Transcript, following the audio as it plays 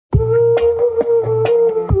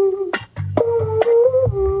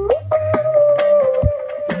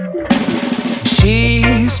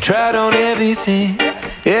tried on everything,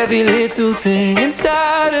 every little thing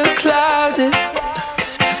inside her closet.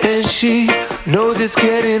 And she knows it's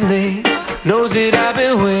getting late, knows that I've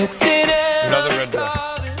been waiting. Another red dress.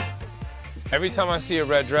 Every time I see a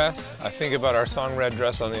red dress, I think about our song Red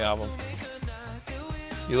Dress on the album.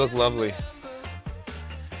 You look lovely.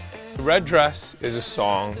 Red Dress is a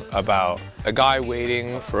song about a guy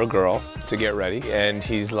waiting for a girl to get ready, and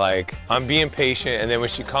he's like, I'm being patient, and then when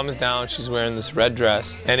she comes down, she's wearing this red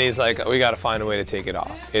dress, and he's like, we gotta find a way to take it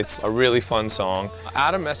off. It's a really fun song.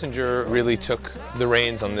 Adam Messenger really took the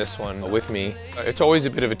reins on this one with me. It's always a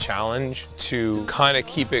bit of a challenge to kind of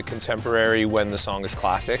keep it contemporary when the song is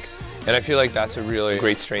classic, and I feel like that's a really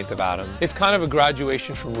great strength of Adam. It's kind of a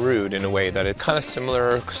graduation from Rude in a way that it's kind of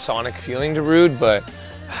similar sonic feeling to Rude, but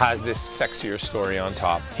has this sexier story on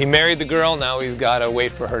top. He married the girl, now he's gotta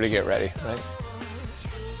wait for her to get ready, right?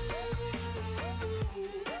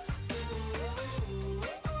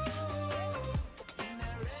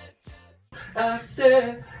 I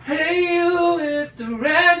said, hey you with the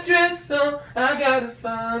red dress on, I gotta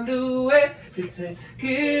find a way to take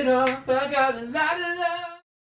it off. I got a lot of love.